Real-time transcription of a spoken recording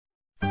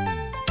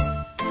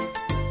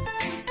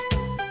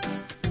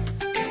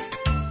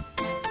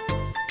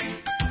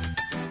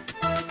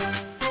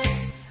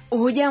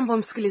Hujambo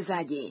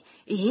msikilizaji,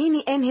 hii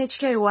ni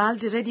NHK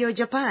World Radio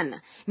Japan.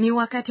 Ni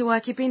wakati wa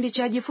kipindi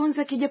cha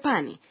jifunze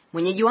kijapani.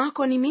 Mwenyeji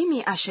wako ni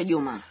mimi Asha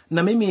Juma.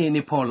 Na mimi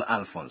ni Paul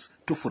Alphonse.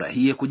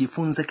 Tufurahie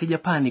kujifunza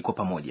kijapani kwa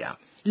pamoja.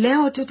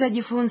 Leo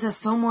tutajifunza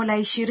somo la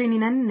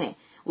 24.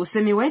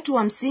 Usemi wetu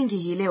wa msingi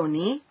hii leo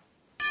ni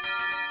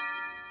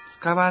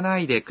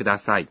Tafadhali de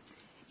kudasai.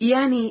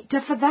 Yani,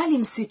 tafadhali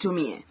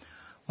msitumie.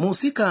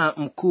 Mhusika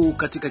mkuu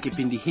katika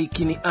kipindi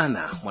hiki ni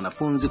Ana,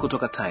 mwanafunzi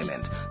kutoka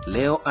Thailand.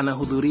 Leo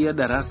anahudhuria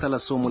darasa la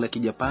somo la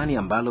Kijapani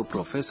ambalo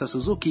Profesa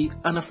Suzuki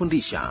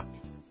anafundisha.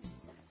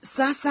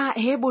 Sasa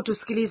hebu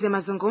tusikilize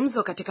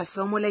mazungumzo katika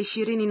somo la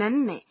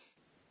 24.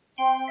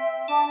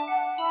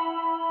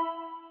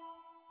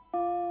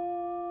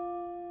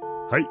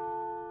 はい、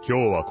今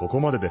日はここ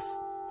までです。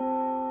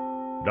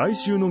来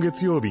週の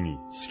月曜日に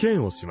試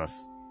験をしま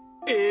す。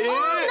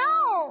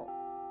No!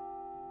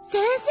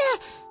 先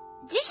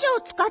生、辞書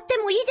を使って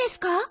もいいです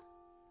か？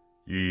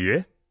いい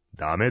え、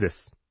ダメで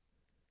す。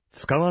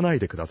使わない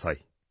でくださ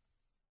い。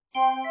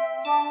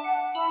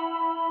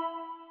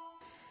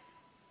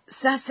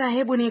 Sasa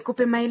hebu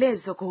nikupe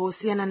maelezo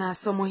kuhusiana na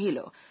somo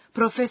hilo.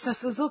 Profesa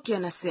Suzuki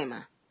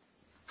anasema,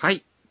 は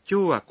い、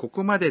今日はこ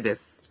こまでで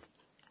す。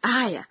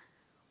 haya,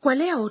 kwa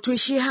leo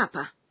tuishie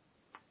hapa.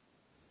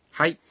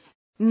 はい、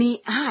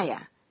 Ni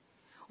haya.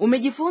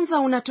 Umejifunza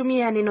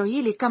unatumia neno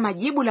hili kama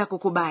jibu la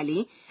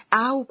kukubali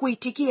au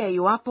kuitikia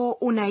iwapo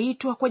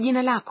unaitwa kwa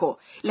jina lako,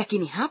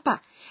 lakini hapa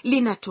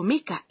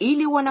linatumika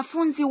ili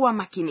wanafunzi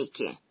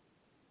wamakinike.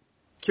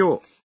 今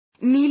日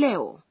Ni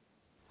leo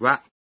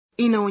は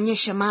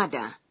inaonyesha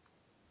mada.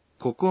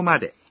 ここま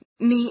で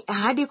Ni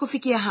hadi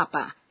kufikia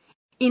hapa.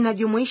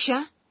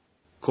 Inajumuisha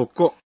こ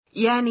こ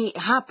yani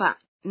hapa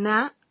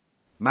na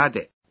ま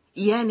で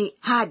yani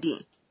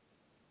hadi.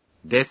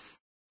 です。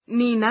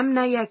 Ni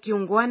namna ya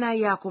kiungwana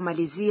ya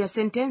kumalizia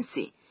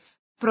sentensi.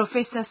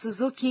 Profesa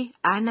Suzuki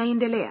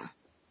anaendelea.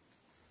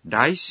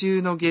 来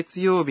週の月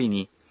曜日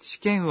に試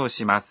験を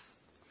しま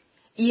す。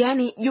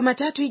 Yani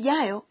Jumatatu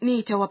ijayo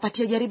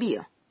nitawapatia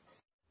jaribio.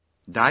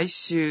 来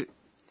週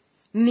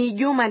Ni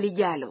juma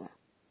lijalo.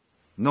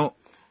 の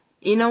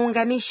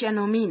Inaunganisha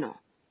nomino.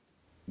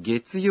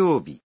 月曜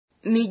日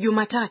Ni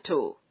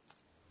Jumatatu.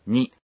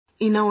 に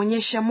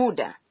Inaonyesha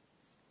muda.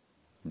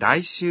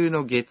 来週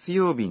の月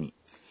曜日に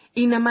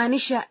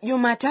Inamaanisha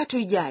Jumatatu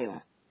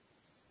ijayo.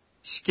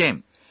 試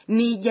験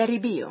Ni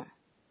jaribio.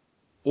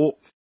 を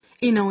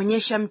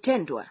Inaonyesha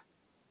mtendwa.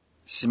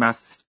 しま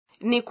す。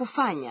 Ni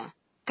kufanya.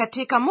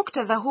 Katika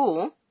muktadha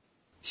huu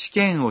試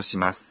験をし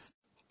ます。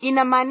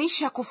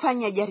 inamaanisha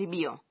kufanya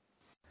jaribio.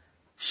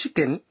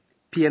 Shiken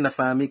pia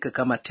inafahamika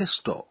kama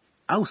testo,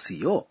 au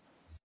sio?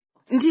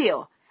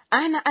 Ndiyo,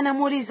 Ana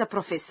anamuuliza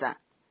profesa.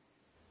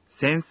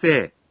 先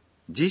生、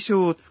辞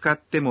書を使っ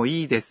ても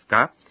いいです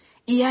か？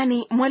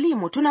 Yani,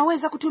 mwalimu,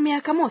 tunaweza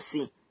kutumia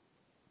kamusi.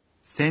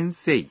 先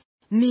生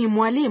Ni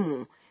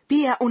mwalimu.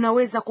 Pia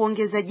unaweza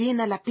kuongeza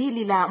jina la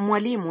pili la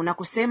mwalimu na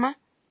kusema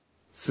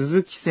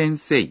鈴木先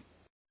生。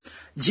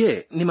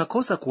 Je, ni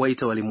makosa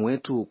kuwaita walimu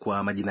wetu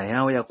kwa majina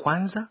yao ya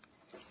kwanza?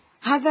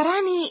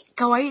 hadharani.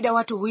 Kawaida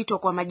watu huitwa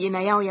kwa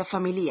majina yao ya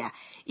familia.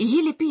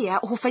 Hili pia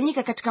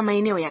hufanyika katika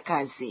maeneo ya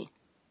kazi.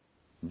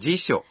 辞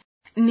書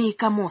Ni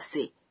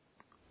kamusi.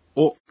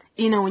 を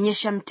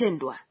Inaonyesha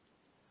mtendwa.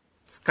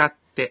 使っ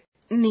て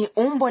Ni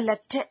umbo la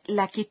te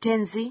la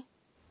kitenzi,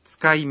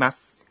 使いま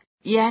す。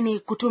 yani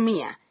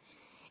kutumia.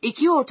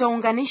 Ikiwa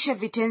utaunganisha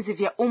vitenzi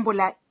vya umbo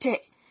la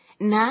te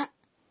na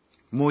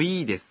もう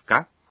いいです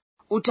か？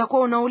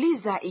 utakuwa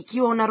unauliza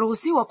ikiwa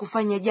unaruhusiwa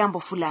kufanya jambo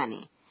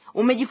fulani.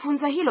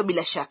 Umejifunza hilo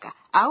bila shaka,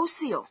 au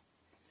sio?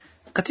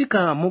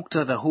 Katika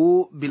muktadha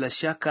huu, bila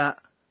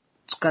shaka,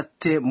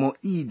 tsukatte mo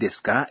ii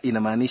desu ka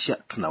inamaanisha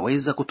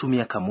tunaweza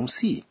kutumia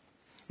kamusi?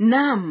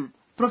 Naam,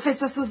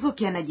 Profesa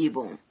Suzuki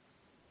anajibu.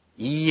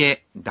 いい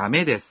え、ダ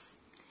メです。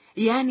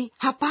 Yani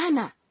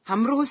hapana,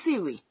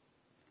 hamruhusiwi.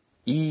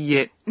 いい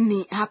え、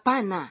 Ni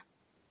hapana,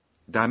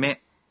 ダ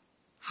メ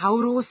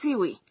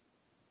hauruhusiwi.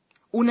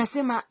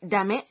 Unasema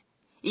dame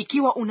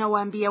ikiwa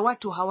unawaambia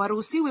watu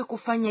hawaruhusiwi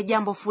kufanya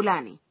jambo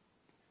fulani.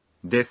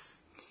 で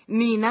す。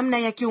 Ni namna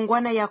ya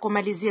kiungwana ya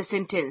kumalizia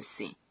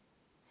sentensi.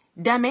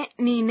 Dame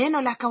ni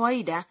neno la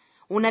kawaida,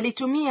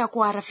 unalitumia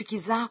kwa rafiki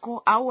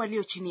zako au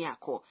walio chini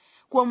yako.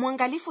 Kwa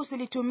mwangalifu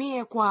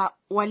usilitumie kwa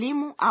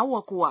walimu au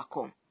wakuu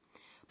wako.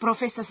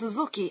 Profesa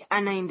Suzuki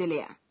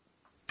anaendelea.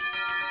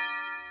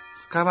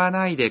 使わ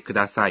ないでく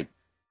ださい。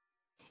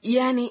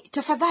 Yani,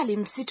 tafadhali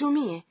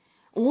msitumie.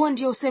 Huo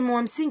ndio usemi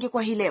wa msingi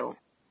kwa hii leo.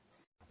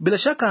 Bila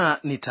shaka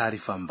ni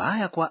taarifa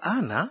mbaya kwa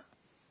Ana.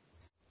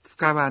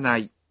 使わな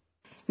い。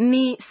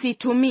 Ni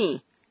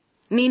situmii.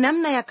 Ni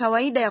namna ya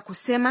kawaida ya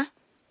kusema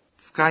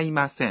使い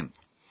ません。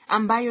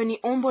 ambayo ni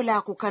umbo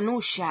la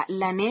kukanusha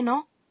la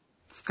neno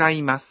使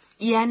います。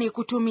 yani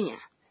kutumia.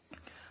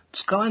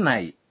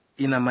 Tsukawanai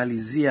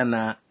inamalizia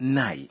na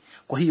nai.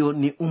 Kwa hiyo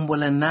ni umbo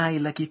la nai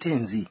la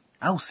kitenzi,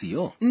 au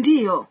sio?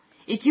 Ndiyo,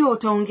 ikiwa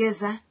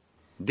utaongeza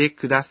で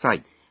くださ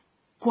い。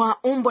 kwa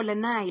umbo la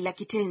nai la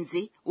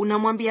kitenzi,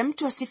 unamwambia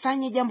mtu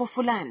asifanye jambo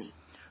fulani.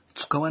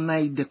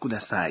 Tsukawanai de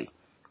kudasai.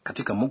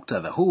 Katika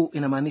muktadha huu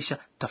inamaanisha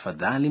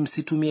tafadhali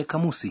msitumie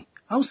kamusi,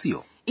 au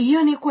sio?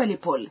 Hiyo ni kweli,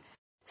 Paul.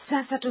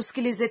 Sasa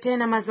tusikilize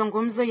tena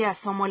mazungumzo ya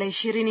somo la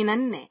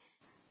 24.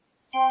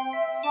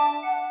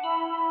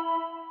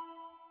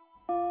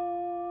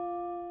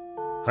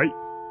 はい、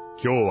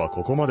今日は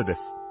ここまでで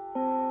す。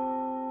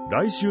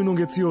来週の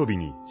月曜日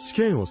に試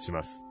験をし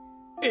ます。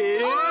No!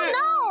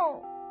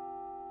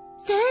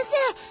 先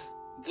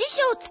生、辞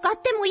書を使っ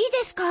てもいい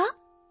ですか？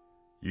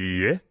い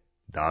いえ、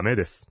ダメ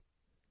です。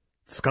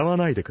使わ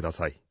ないでくだ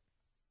さい。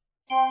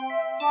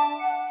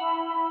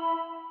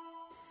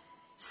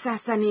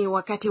 Sasa ni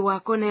wakati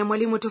wako na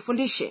mwalimu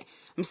tufundishe.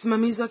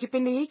 Msimamizi wa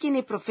kipindi hiki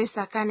ni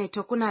Profesa Kane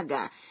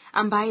Tokunaga,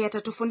 ambaye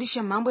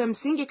atatufundisha mambo ya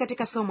msingi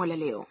katika somo la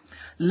leo.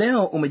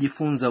 Leo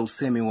umejifunza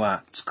usemi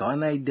wa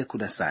Tafadhali de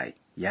kudasai,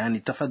 yani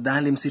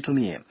tafadhali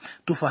msitumie.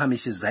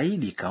 Tufahamishe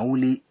zaidi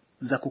kauli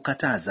za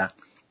kukataza.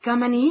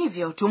 Kama ni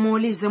hivyo,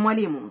 tumuulize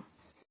mwalimu.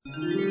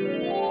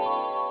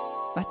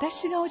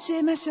 私が教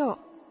えましょう。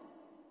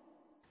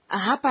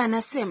 Hapa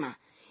anasema,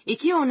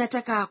 ikiwa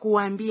unataka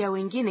kuwaambia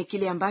wengine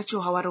kile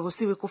ambacho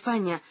hawaruhusiwi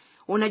kufanya,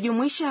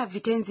 unajumuisha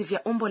vitenzi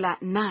vya umbo la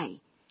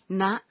nai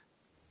na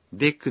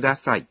でくだ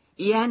さい。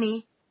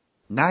 yani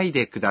ない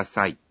でくだ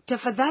さい。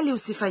 tafadhali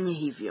usifanye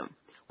hivyo.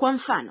 Kwa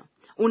mfano,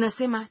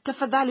 unasema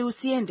tafadhali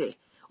usiende.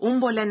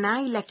 Umbo la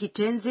nai la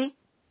kitenzi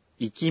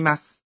行きま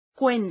す。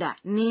 kwenda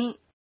ni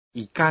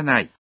行かな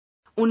い。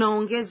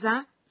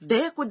 unaongeza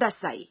de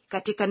kudasai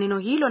katika neno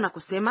hilo na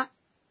kusema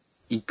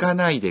行か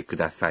ないでく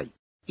ださい。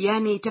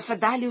 yani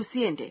tafadhali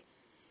usiende.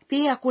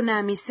 Pia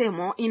kuna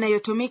misemo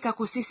inayotumika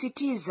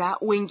kusisitiza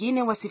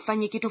wengine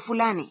wasifanye kitu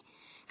fulani.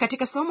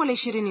 Katika somo la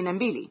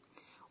 22,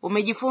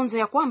 umejifunza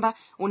ya kwamba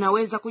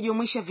unaweza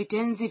kujumuisha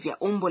vitenzi vya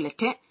umbo la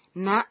te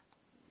na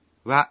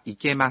はい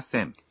けま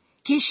せん。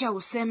 kisha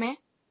useme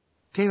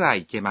手は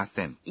いけま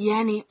せん。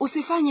 yani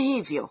usifanye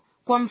hivyo.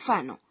 Kwa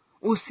mfano,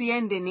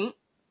 usiende ni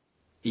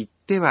行っ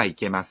てはい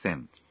けませ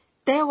ん。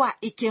 tewa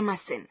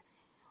ikemasen.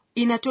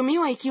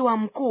 Inatumiwa ikiwa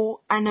mkuu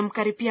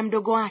anamkaripia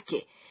mdogo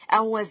wake,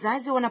 au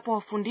wazazi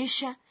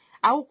wanapowafundisha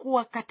au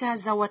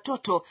kuwakataza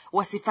watoto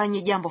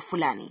wasifanye jambo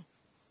fulani.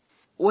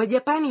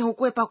 Wajapani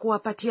hukwepa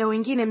kuwapatia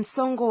wengine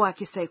msongo wa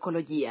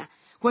kisaikolojia.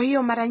 Kwa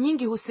hiyo mara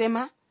nyingi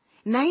husema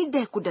NAI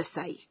DE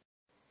KUDASAI.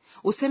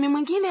 Usemi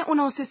mwingine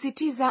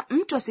unaosisitiza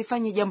mtu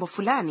asifanye jambo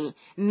fulani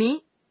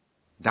ni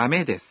ダ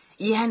メです。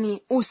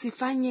 yani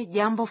usifanye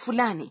jambo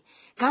fulani.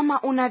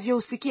 Kama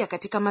unavyousikia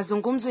katika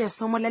mazungumzo ya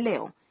somo la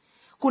leo,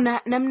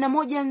 kuna namna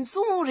moja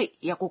nzuri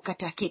ya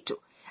kukata kitu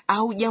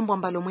au jambo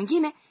ambalo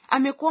mwingine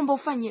amekuomba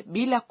ufanye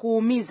bila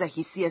kuumiza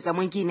hisia za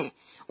mwingine.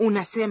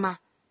 Unasema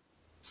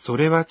そ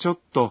れはちょっ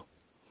と。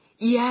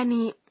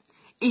 yani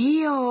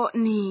hiyo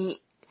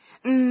ni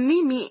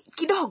mimi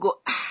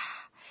kidogo.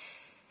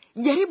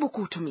 Jaribu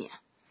kuutumia.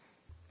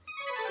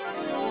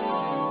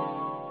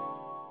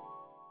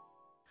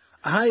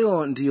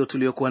 Hayo ndiyo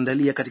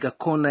tuliyokuandalia katika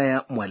kona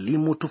ya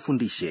mwalimu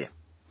tufundishe.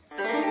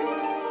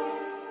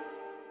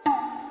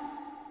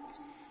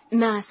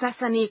 Na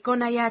sasa ni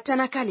kona ya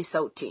Tanakali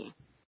Sauti.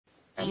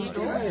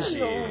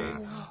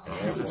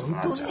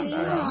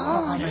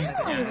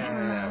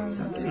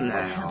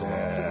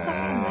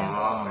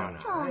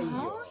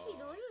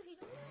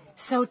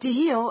 Sauti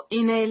hiyo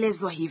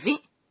inaelezwa hivi: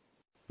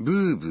 ブ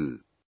ーブー。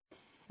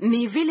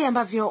 ni vile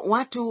ambavyo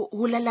watu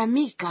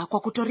hulalamika kwa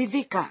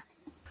kutoridhika.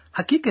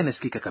 Hakika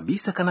inasikika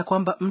kabisa kana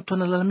kwamba mtu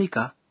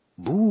analalamika.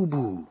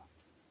 Bubu.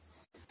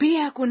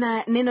 Pia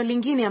kuna neno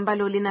lingine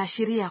ambalo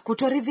linaashiria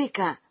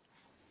kutoridhika.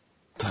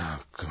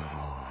 たく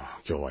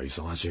今日は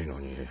忙しいの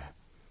に。い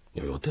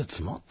や予定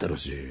詰まってる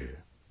し。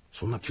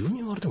そんな急に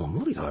言われても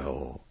無理だ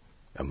よ。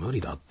いや無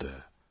理だって。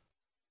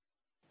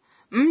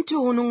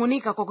 Mtu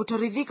hunung'unika kwa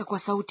kutoridhika kwa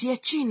sauti ya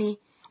chini.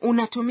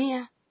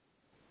 Unatumia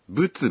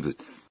ブツブ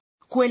ツ。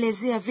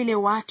 kuelezea vile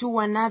watu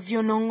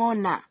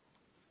wanavyonong'ona.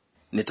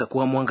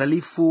 Nitakuwa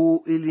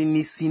mwangalifu ili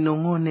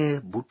nisinong'one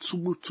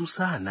butsubutu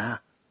sana.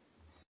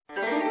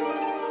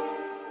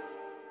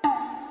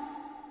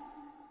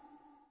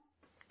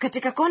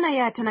 Katika kona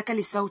ya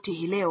Tanakali Sauti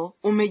hii leo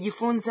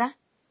umejifunza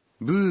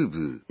ブー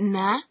ブー。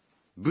 na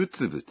ブ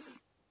ツブツ。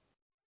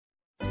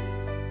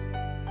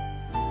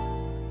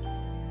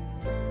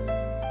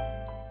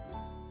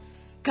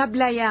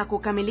 Kabla ya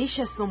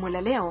kukamilisha somo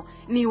la leo,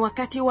 ni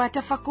wakati wa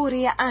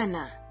tafakuri ya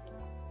Ana.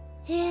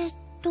 今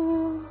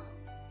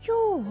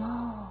日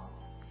は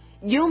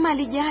Juma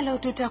lijalo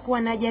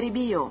tutakuwa na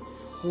jaribio.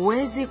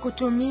 Huwezi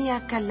kutumia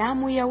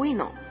kalamu ya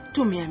wino.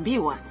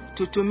 Tumeambiwa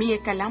tutumie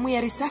kalamu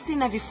ya risasi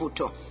na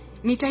vifuto.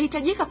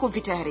 Nitahitajika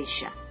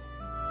kuvitayarisha.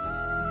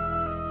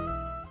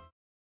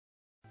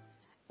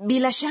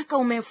 Bila shaka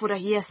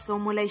umefurahia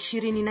somo la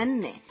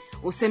 24.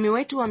 Usemi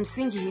wetu wa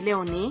msingi hii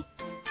leo ni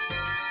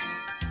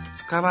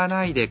使わ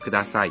ないでく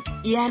ださい。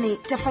 yani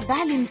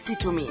tafadhali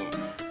msitumie.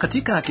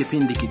 Katika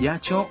kipindi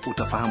kijacho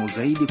utafahamu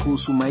zaidi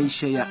kuhusu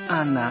maisha ya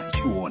Ana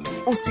chuoni.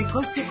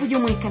 Usikose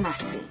kujumuika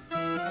nasi.